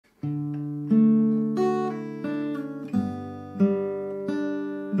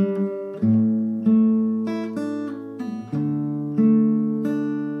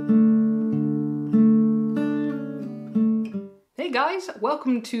guys,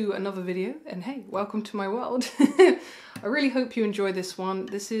 welcome to another video, and hey, welcome to my world. I really hope you enjoy this one.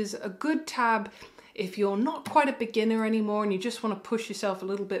 This is a good tab if you're not quite a beginner anymore and you just want to push yourself a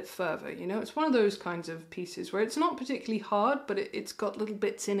little bit further, you know? It's one of those kinds of pieces where it's not particularly hard, but it's got little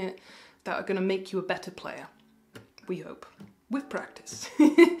bits in it that are going to make you a better player. We hope. With practice.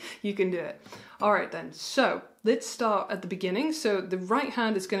 You can do it. Alright then, so let's start at the beginning. So the right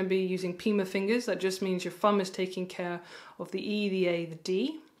hand is going to be using Pima fingers. That just means your thumb is taking care of the E, the A, the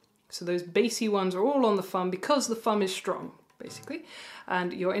D. So those bassy ones are all on the thumb because the thumb is strong, basically.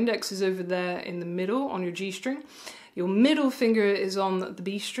 And your index is over there in the middle on your G string. Your middle finger is on the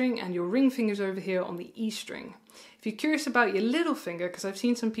B string and your ring finger is over here on the E string. If you're curious about your little finger, because I've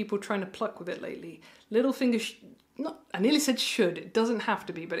seen some people trying to pluck with it lately, little finger, I nearly said should, it doesn't have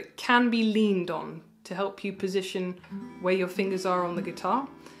to be, but it can be leaned on to help you position where your fingers are on the guitar.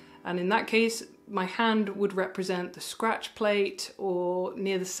 And in that case, my hand would represent the scratch plate or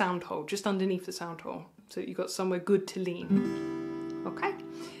near the sound hole, just underneath the sound hole, so that you've got somewhere good to lean. Okay?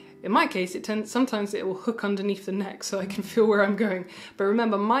 In my case, sometimes it will hook underneath the neck so I can feel where I'm going. But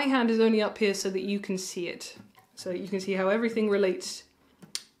remember, my hand is only up here so that you can see it. So you can see how everything relates.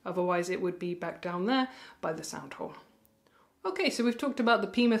 Otherwise it would be back down there by the sound hole. Okay, so we've talked about the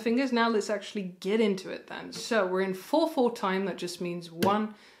Pima fingers. Now let's actually get into it then. So we're in 4/4 time. That just means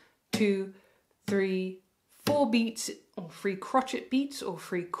 1, 2, 3, 4 beats, or 3 crotchet beats, or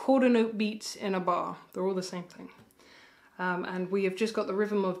 3 quarter note beats in a bar. They're all the same thing. And we have just got the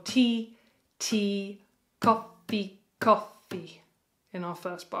rhythm of tea, tea, coffee, coffee in our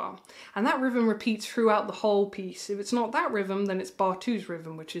first bar. And that rhythm repeats throughout the whole piece. If it's not that rhythm, then it's bar 2's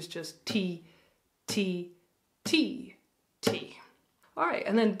rhythm, which is just tea, tea, tea, tea. All right,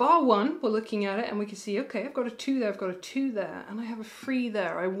 and then bar 1, we're looking at it and we can see, okay, I've got a 2 there, I've got a 2 there, and I have a 3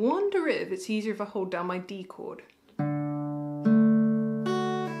 there. I wonder if it's easier if I hold down my D chord.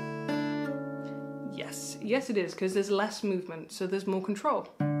 Yes it is, because there's less movement, so there's more control.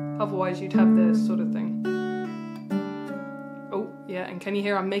 Otherwise you'd have this sort of thing. Oh, yeah, and can you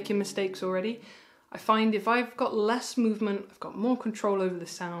hear I'm making mistakes already? I find if I've got less movement, I've got more control over the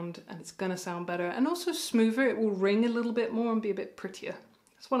sound, and it's gonna sound better, and also smoother. It will ring a little bit more and be a bit prettier.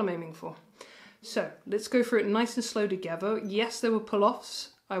 That's what I'm aiming for. So, let's go through it nice and slow together. Yes, there were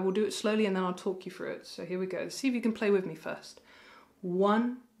pull-offs. I will do it slowly and then I'll talk you through it. So here we go. Let's see if you can play with me first.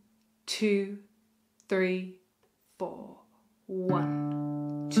 1, 2, 3, 4.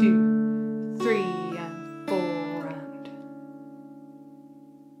 1, 2, 3, and 4, and.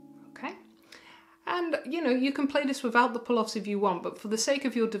 Okay? And, you know, you can play this without the pull-offs if you want, but for the sake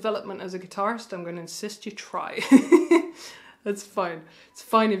of your development as a guitarist, I'm going to insist you try. That's fine. It's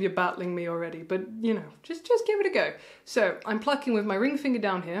fine if you're battling me already, but, you know, just give it a go. So, I'm plucking with my ring finger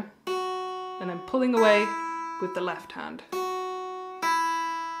down here, and I'm pulling away with the left hand.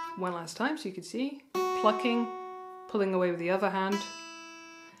 One last time so you can see. Plucking, pulling away with the other hand,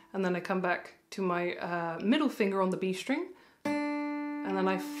 and then I come back to my middle finger on the B string, and then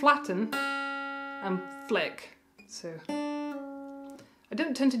I flatten and flick. So I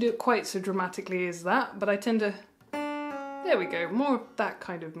don't tend to do it quite so dramatically as that, but I tend to, there we go, more of that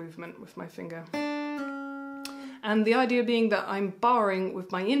kind of movement with my finger. And the idea being that I'm barring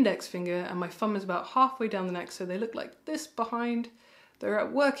with my index finger and my thumb is about halfway down the neck, so they look like this behind. They're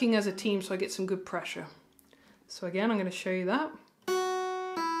working as a team, so I get some good pressure. So again, I'm going to show you that.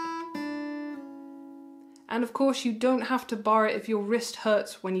 And of course, you don't have to bar it if your wrist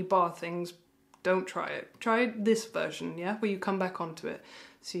hurts when you bar things. Don't try it. Try this version, yeah, where you come back onto it.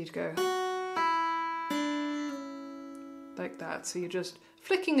 So you'd go like that. So you're just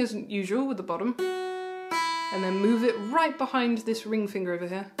flicking as usual with the bottom, and then move it right behind this ring finger over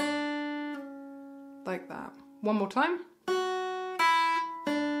here, like that. One more time.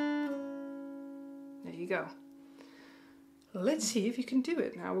 There you go. Let's see if you can do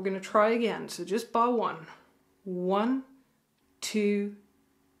it. Now we're going to try again. So just bar 1. 1, 2,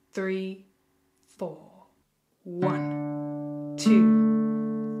 3, 4. 1,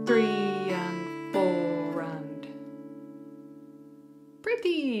 2, 3, and 4, and.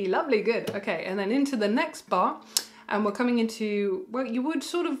 Pretty lovely, good. Okay, and then into the next bar. And we're coming into, well, you would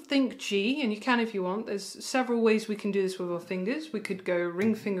sort of think G, and you can if you want. There's several ways we can do this with our fingers. We could go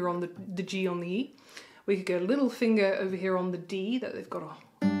ring finger on the G on the E. We could go little finger over here on the D, that they've got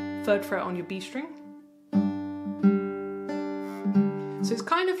a 3rd fret on your B string. So it's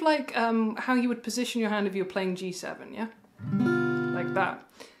kind of like how you would position your hand if you're playing G7, yeah? Like that.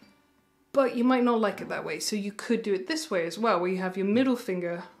 But you might not like it that way, so you could do it this way as well, where you have your middle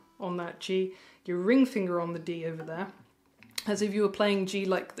finger on that G, your ring finger on the D over there, as if you were playing G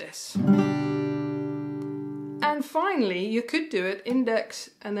like this. And then finally, you could do it index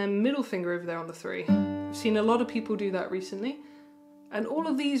and then middle finger over there on the 3. I've seen a lot of people do that recently, and all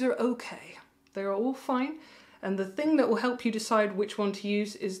of these are okay. They're all fine, and the thing that will help you decide which one to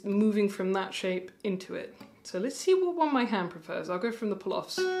use is moving from that shape into it. So let's see what one my hand prefers. I'll go from the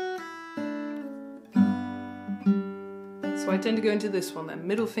pull-offs. So I tend to go into this one then,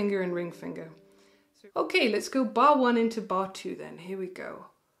 middle finger and ring finger. Okay, let's go bar 1 into bar 2 then. Here we go.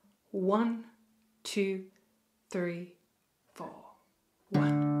 1, 2, 3, 4.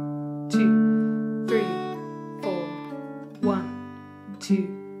 1, 2, 3, 4. 1,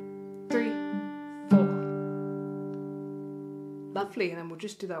 2, 3, 4. Lovely, and then we'll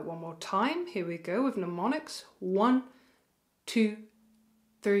just do that one more time. Here we go with mnemonics. 1, 2,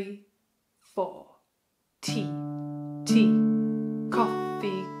 3, 4. T, T,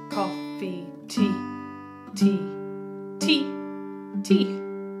 coffee, coffee, tea, tea, tea, tea.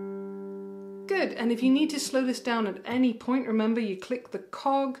 Good, and if you need to slow this down at any point, remember you click the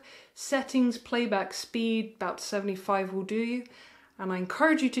cog, settings, playback speed, about 75 will do you. And I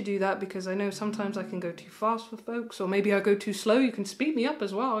encourage you to do that because I know sometimes I can go too fast for folks, or maybe I go too slow. You can speed me up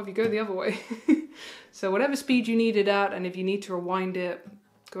as well if you go the other way. So whatever speed you need it at, and if you need to rewind it,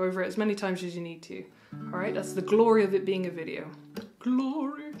 go over it as many times as you need to. All right, that's the glory of it being a video.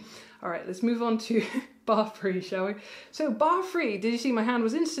 Glory. All right, let's move on to bar 3, shall we? So bar 3, did you see my hand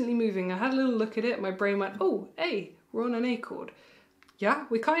was instantly moving? I had a little look at it. My brain went, oh, A, we're on an A chord. Yeah,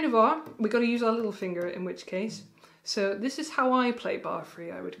 we kind of are. We got to use our little finger, in which case. So this is how I play bar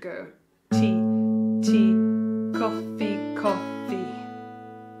 3. I would go tea, tea, coffee, coffee.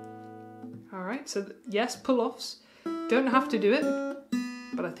 All right, so yes, pull-offs. Don't have to do it,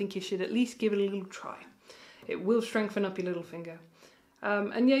 but I think you should at least give it a little try. It will strengthen up your little finger.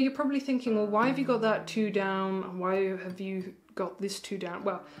 And yeah, you're probably thinking, well, why have you got that 2 down? Why have you got this 2 down?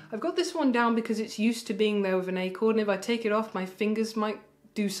 Well, I've got this one down because it's used to being there with an A chord, and if I take it off, my fingers might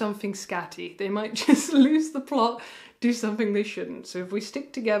do something scatty. They might just lose the plot, do something they shouldn't. So if we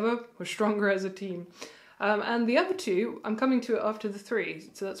stick together, we're stronger as a team. And the other 2, I'm coming to it after the 3,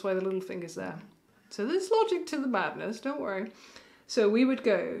 so that's why the little finger's there. So there's logic to the madness, don't worry. So we would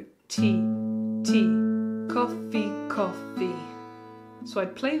go tea, tea, coffee, coffee. So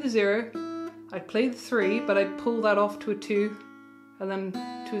I'd play the 0, I'd play the 3, but I'd pull that off to a 2, and then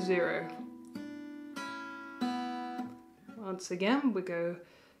to a 0. Once again, we go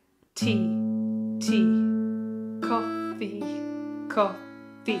tea, tea, coffee,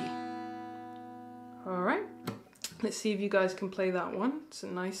 coffee. All right, let's see if you guys can play that one. It's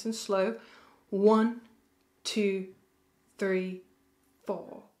nice and slow. 1, 2, 3,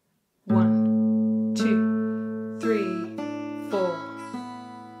 4. 1, 2, 3, 4.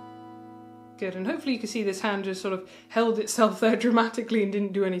 Good, and hopefully you can see this hand just sort of held itself there dramatically and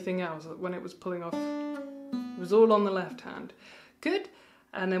didn't do anything else when it was pulling off. It was all on the left hand. Good,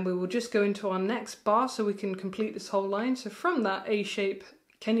 and then we will just go into our next bar so we can complete this whole line. So from that A shape,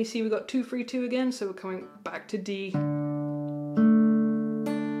 can you see we got 2, 3, 2 again? So we're coming back to D.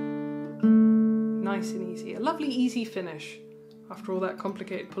 Nice and easy. A lovely easy finish after all that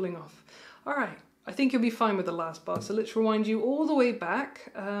complicated pulling off. All right. I think you'll be fine with the last bar, so let's rewind you all the way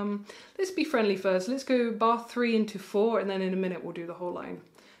back. Let's be friendly first. Let's go bar 3 into 4, and then in a minute we'll do the whole line.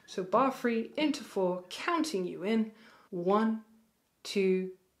 So bar 3 into 4, counting you in. 1, 2,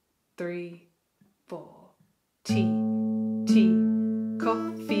 3, 4. Tea, tea,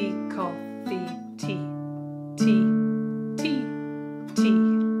 coffee, coffee, tea, tea, tea, tea.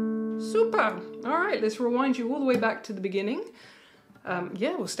 Super! All right, let's rewind you all the way back to the beginning.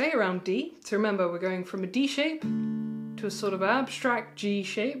 Yeah, we'll stay around D. So remember, we're going from a D shape to a sort of abstract G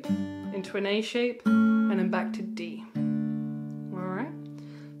shape, into an A shape, and then back to D. All right,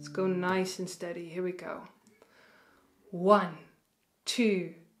 let's go nice and steady. Here we go. 1,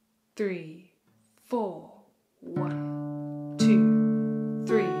 2, 3, 4. 1, 2,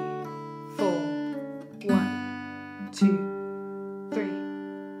 3, 4. 1, 2, 3,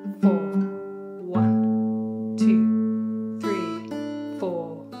 4. 1, 2.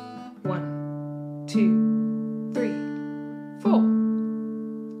 2, 3, 4.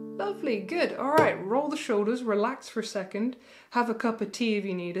 Lovely, good. All right, roll the shoulders, relax for a second, have a cup of tea if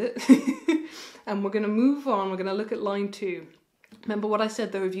you need it, and we're going to move on. We're going to look at line 2. Remember what I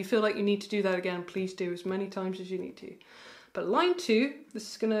said though, if you feel like you need to do that again, please do as many times as you need to. But line 2, this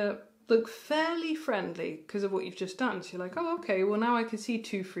is going to look fairly friendly because of what you've just done. So you're like, oh, okay, well now I can see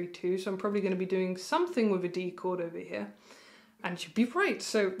 2, 3, 2, so I'm probably going to be doing something with a D chord over here. And you'd be right.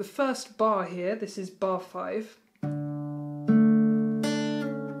 So the first bar here, this is bar 5.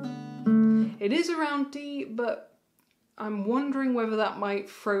 It is around D, but I'm wondering whether that might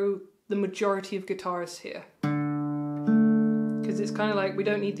throw the majority of guitarists here. it's kind of like we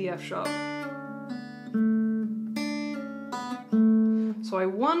don't need the F sharp. So I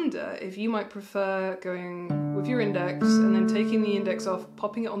wonder if you might prefer going with your index and then taking the index off,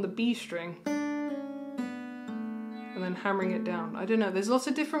 popping it on the B string, and then hammering it down. I don't know, there's lots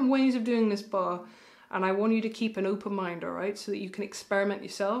of different ways of doing this bar, and I want you to keep an open mind, alright, so that you can experiment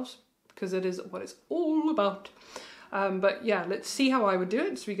yourselves, because it is what it's all about. But yeah, let's see how I would do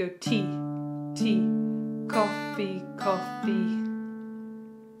it. So we go T, T, coffee, coffee.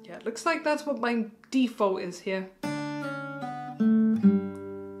 Yeah, it looks like that's what my default is here.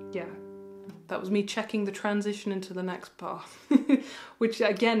 Yeah, that was me checking the transition into the next bar. Which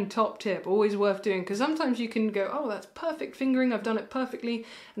again, top tip, always worth doing, because sometimes you can go, oh, that's perfect fingering, I've done it perfectly,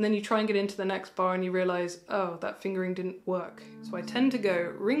 and then you try and get into the next bar and you realize, oh, that fingering didn't work. So I tend to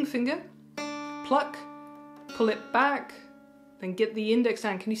go ring finger, pluck, pull it back, then get the index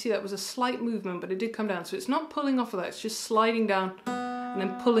down. Can you see that was a slight movement, but it did come down. So it's not pulling off of that, it's just sliding down and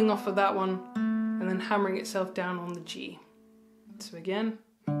then pulling off of that one and then hammering itself down on the G. So again.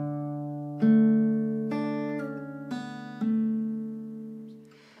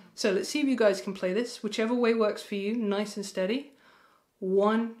 So let's see if you guys can play this, whichever way works for you, nice and steady.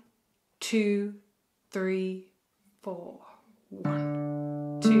 1, 2, 3, 4.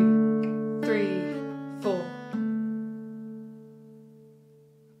 1, 2, 3, 4.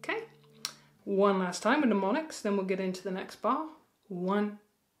 Okay. One last time with mnemonics, then we'll get into the next bar. 1,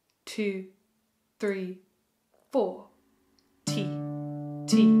 2, 3, 4. T,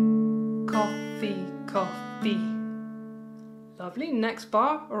 T, coffee, coffee. Lovely. Next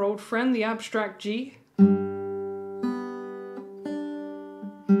bar, our old friend, the abstract G.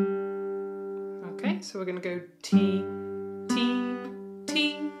 Okay, so we're going to go T, T,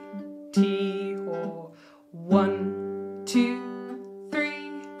 T, T, or 1, 2,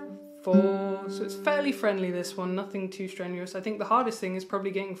 3, 4. So it's fairly friendly, this one, nothing too strenuous. I think the hardest thing is probably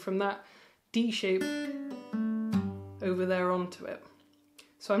getting from that D shape over there onto it.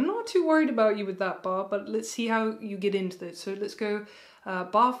 So I'm not too worried about you with that bar, but let's see how you get into this. So let's go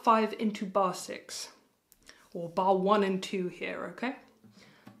bar 5 into bar 6, or bar 1 and 2 here, okay?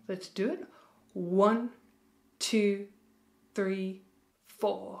 Let's do it. 1, 2, 3,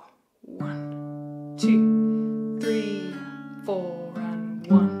 4. 1, 2, 3, 4, and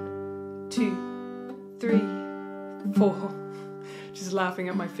 1, 2, 3, 4. Just laughing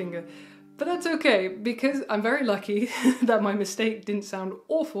at my finger. But that's okay, because I'm very lucky that my mistake didn't sound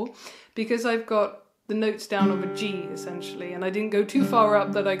awful, because I've got the notes down of a G, essentially, and I didn't go too far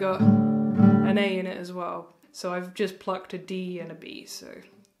up that I got an A in it as well. So I've just plucked a D and a B, so it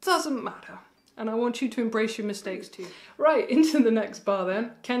doesn't matter. And I want you to embrace your mistakes too. Right, into the next bar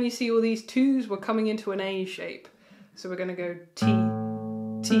then. Can you see all these 2s? We're coming into an A shape. So we're going to go T,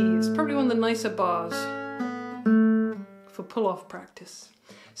 T. It's probably one of the nicer bars for pull-off practice.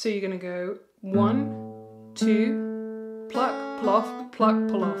 So you're going to go 1, 2, pluck, pull off, pluck,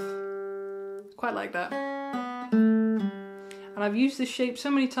 pull off. Quite like that. And I've used this shape so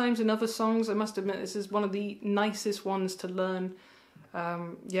many times in other songs, I must admit this is one of the nicest ones to learn.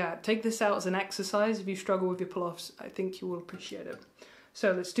 Yeah, take this out as an exercise if you struggle with your pull-offs. I think you will appreciate it.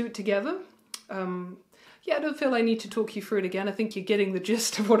 So let's do it together. Yeah, I don't feel I need to talk you through it again. I think you're getting the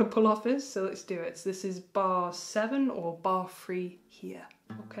gist of what a pull-off is, so let's do it. So this is bar 7 or bar 3 here.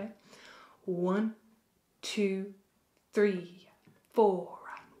 Okay, 1, 2, 3, 4,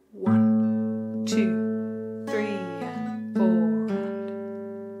 1, 2, 3, and 4,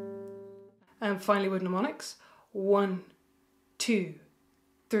 and finally with mnemonics, 1, 2,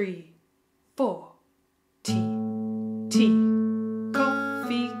 3, 4, T, T,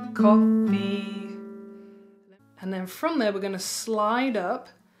 coffee, coffee. And then from there we're going to slide up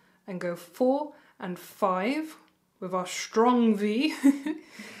and go 4 and 5 with our strong V,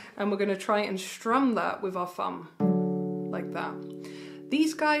 and we're going to try and strum that with our thumb, like that.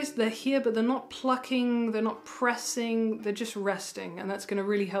 These guys, they're here, but they're not plucking, they're not pressing, they're just resting, and that's going to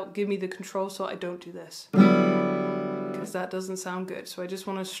really help give me the control so I don't do this, because that doesn't sound good. So I just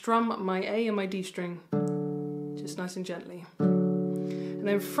want to strum my A and my D string, just nice and gently. And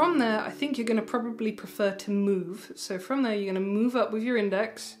then from there, I think you're going to probably prefer to move. So from there, you're going to move up with your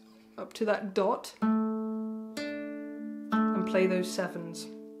index, up to that dot, play those 7s.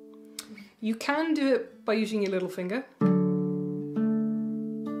 You can do it by using your little finger, and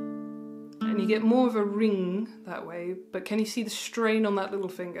you get more of a ring that way, but can you see the strain on that little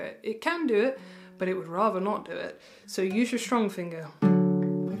finger? It can do it, but it would rather not do it. So use your strong finger.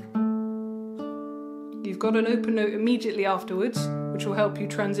 You've got an open note immediately afterwards, which will help you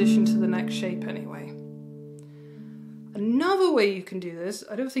transition to the next shape anyway. Another way you can do this,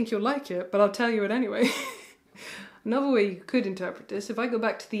 I don't think you'll like it, but I'll tell you it anyway. Another way you could interpret this, if I go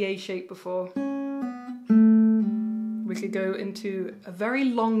back to the A shape before, we could go into a very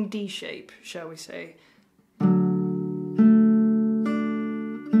long D shape, shall we say.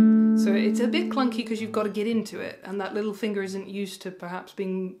 So it's a bit clunky because you've got to get into it, and that little finger isn't used to perhaps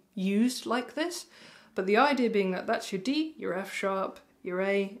being used like this. But the idea being that that's your D, your F sharp, your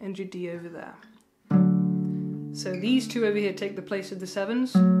A, and your D over there. So these two over here take the place of the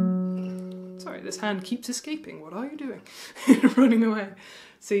sevens. Sorry, this hand keeps escaping. What are you doing? Running away.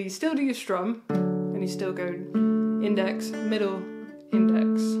 So you still do your strum, and you still go index, middle,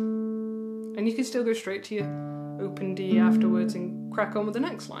 index. And you can still go straight to your open D afterwards and crack on with the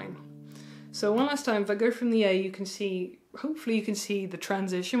next line. So one last time, if I go from the A, you can see, hopefully you can see the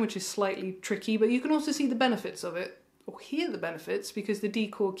transition, which is slightly tricky, but you can also see the benefits of it, or hear the benefits, because the D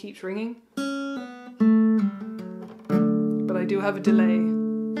chord keeps ringing. But I do have a delay.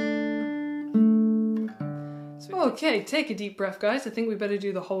 Okay, take a deep breath, guys. I think we better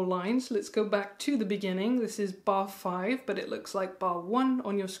do the whole line. So let's go back to the beginning. This is bar 5, but it looks like bar 1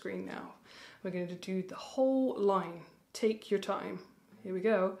 on your screen now. We're going to do the whole line. Take your time. Here we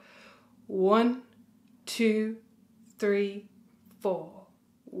go. 1, 2, 3, 4.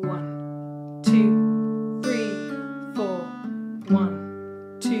 1, 2, 3, 4.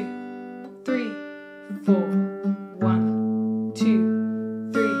 1, 2, 3, 4. 1,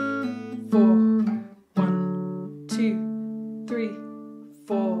 2, 3, 4. 1, 2, 3,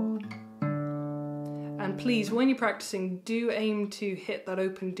 4. And please, when you're practicing, do aim to hit that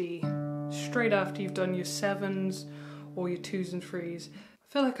open D straight after you've done your 7s or your 2s and 3s.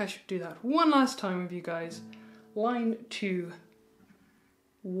 I feel like I should do that one last time with you guys. Line 2.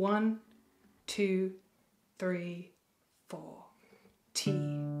 1, 2, 3, 4. T,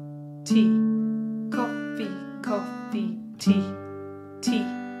 T, coffee, coffee, tea, tea,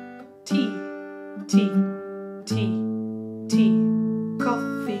 tea, tea, tea, tea,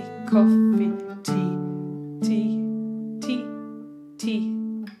 coffee, coffee, tea, tea, tea, tea.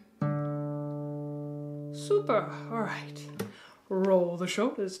 Super, all right. Roll the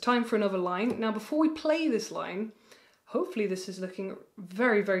shoulders. Time for another line. Now before we play this line, hopefully this is looking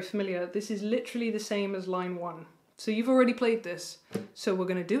very, very familiar. This is literally the same as line 1. So you've already played this, so we're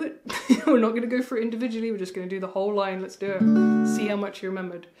going to do it. We're not going to go for it individually, we're just going to do the whole line. Let's do it. See how much you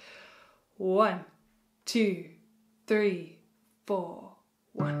remembered. 1, 2, 3, 4.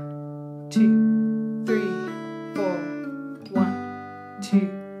 1, 2, 3, 4. 1, 2,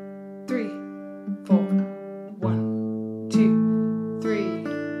 3, 4. 1, 2, 3,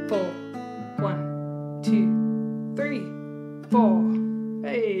 4. 1, 2, 3, 4.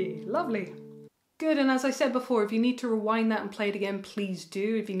 Hey, lovely. Good, and as I said before, if you need to rewind that and play it again, please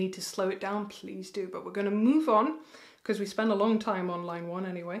do. If you need to slow it down, please do. But we're going to move on, because we spent a long time on line 1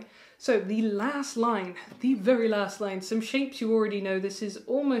 anyway. So the last line, the very last line, some shapes you already know. This is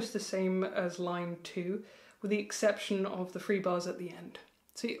almost the same as line 2, with the exception of the 3 bars at the end.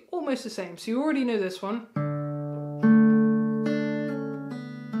 So almost the same. So you already know this one.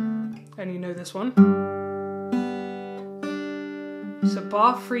 And you know this one. So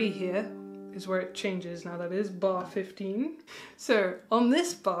bar 3 here is where it changes. Now that is bar 15. So on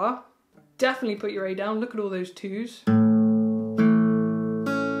this bar, definitely put your A down. Look at all those 2s.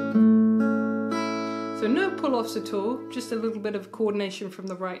 So no pull-offs at all, just a little bit of coordination from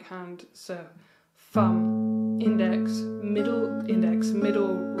the right hand. So thumb, index, middle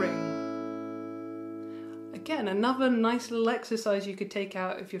ring. Again, another nice little exercise you could take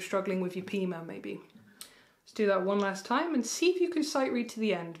out if you're struggling with your P-man maybe. Let's do that one last time and see if you can sight read to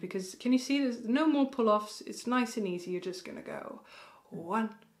the end, because can you see there's no more pull-offs? It's nice and easy. You're just going to go 1,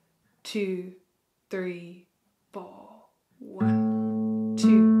 2, 3, 4. 1,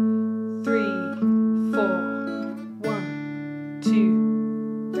 2, 3, 4. 1,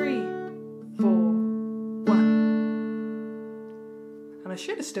 2, 3, 4. 1. And I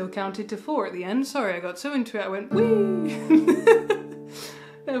should have still counted to 4 at the end. Sorry, I got so into it I went whee!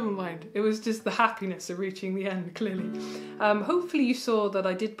 Never mind, it was just the happiness of reaching the end, clearly. Hopefully you saw that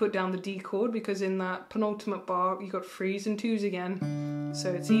I did put down the D chord, because in that penultimate bar you got 3s and 2s again.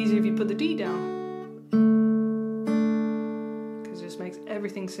 So it's easier if you put the D down, because it just makes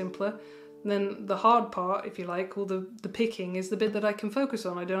everything simpler. And then the hard part, if you like, or the picking, is the bit that I can focus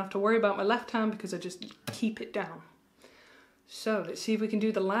on. I don't have to worry about my left hand because I just keep it down. So let's see if we can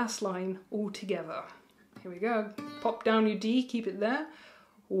do the last line all together. Here we go. Pop down your D, keep it there.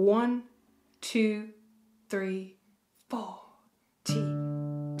 1, 2, 3, 4. T,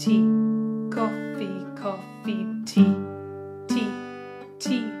 T, coffee, coffee, tea, tea,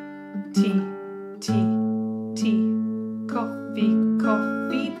 tea, tea, tea, tea, coffee,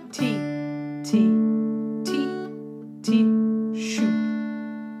 coffee, tea, tea, tea,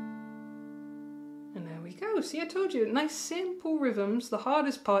 go. See, I told you, nice simple rhythms. The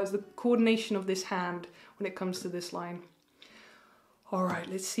hardest part is the coordination of this hand when it comes to this line. All right,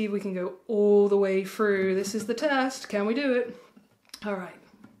 let's see if we can go all the way through. This is the test. Can we do it? All right.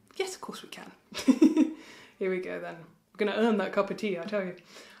 Yes, of course we can. Here we go then. We're gonna earn that cup of tea, I tell you.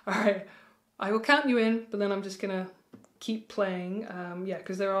 All right, I will count you in, but then I'm just gonna keep playing. Yeah,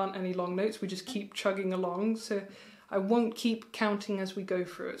 because there aren't any long notes. We just keep chugging along. So I won't keep counting as we go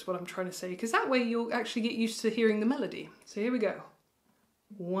through, is what I'm trying to say, because that way you'll actually get used to hearing the melody. So here we go.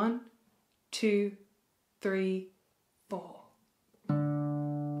 1, 2, 3, 4.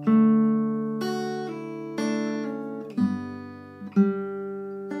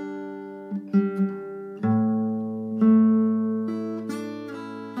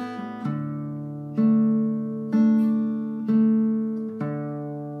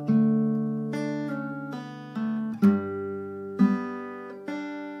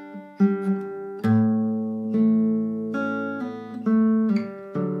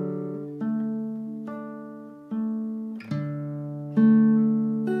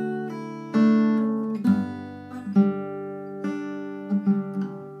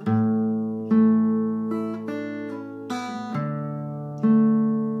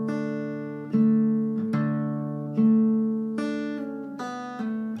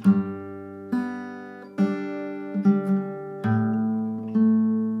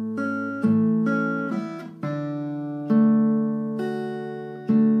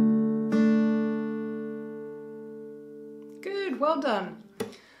 Well done.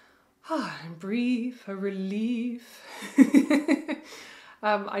 And breathe, a relief.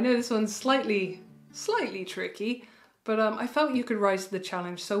 I know this one's slightly tricky, but I felt you could rise to the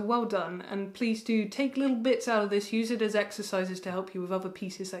challenge, so well done. And please do take little bits out of this, use it as exercises to help you with other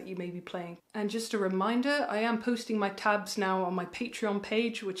pieces that you may be playing. And just a reminder, I am posting my tabs now on my Patreon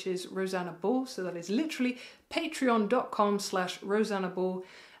page, which is Rosanna Ball, so that is literally patreon.com/Rosanna Ball.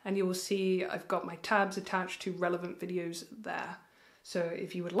 And you will see I've got my tabs attached to relevant videos there. So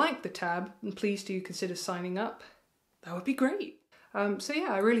if you would like the tab, then please do consider signing up. That would be great. So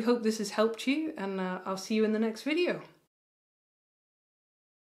yeah, I really hope this has helped you, and I'll see you in the next video.